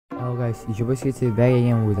guys, it's your boy Skittzy back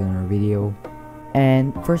again with another video.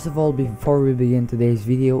 And first of all, before we begin today's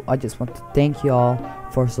video, I just want to thank you all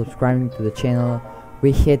for subscribing to the channel.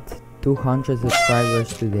 We hit 200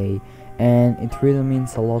 subscribers today, and it really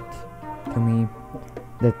means a lot to me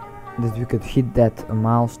that we could hit that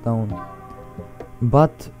milestone.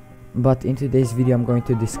 But in today's video I'm going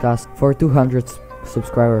to discuss, for 200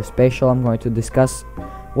 subscriber special, I'm going to discuss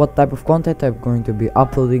what type of content I'm going to be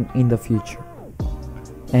uploading in the future.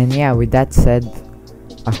 And yeah, with that said,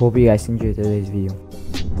 I hope you guys enjoyed today's video.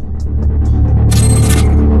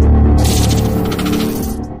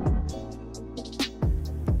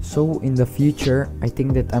 So in the future, I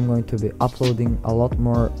think that I'm going to be uploading a lot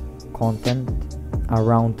more content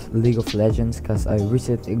around League of Legends, because I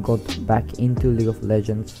recently got back into League of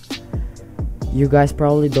Legends. You guys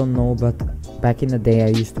probably don't know, but back in the day I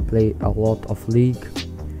used to play a lot of League,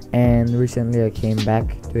 and recently I came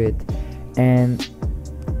back to it. And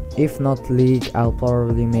if not League, I'll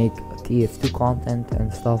probably make TF2 content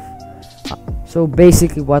and stuff. So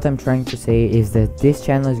basically what I'm trying to say is that this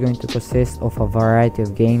channel is going to consist of a variety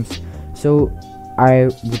of games. So I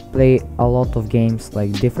would play a lot of games,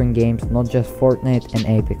 like different games, not just Fortnite and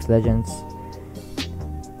Apex Legends.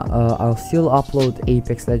 I'll still upload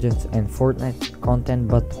Apex Legends and Fortnite content,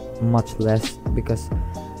 but much less, because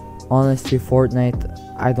honestly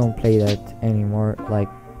Fortnite, I don't play that anymore. Like,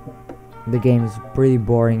 the game is pretty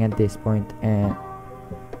boring at this point, and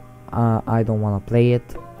I don't want to play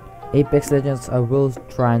it. Apex Legends I will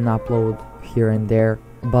try and upload here and there,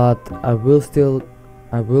 but I will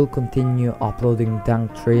continue uploading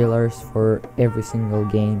dank trailers for every single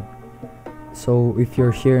game. So if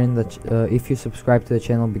you're here in the if you subscribe to the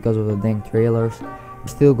channel because of the dank trailers,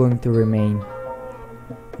 it's still going to remain.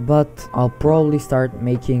 But I'll probably start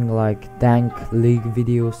making like dank League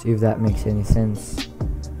videos, if that makes any sense.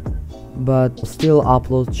 But I'll still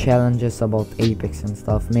upload challenges about Apex and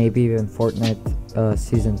stuff, maybe even Fortnite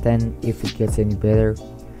season 10 if it gets any better.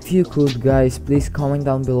 If you could, guys, please comment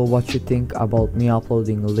down below what you think about me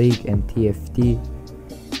uploading League and TFT.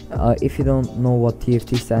 If you don't know what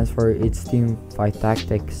TFT stands for, it's Team Fight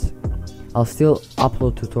Tactics. I'll still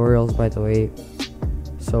upload tutorials, by the way,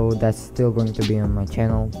 so that's still going to be on my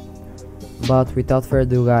channel. But without further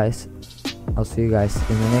ado, guys, I'll see you guys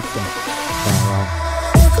in the next one.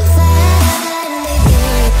 Bye.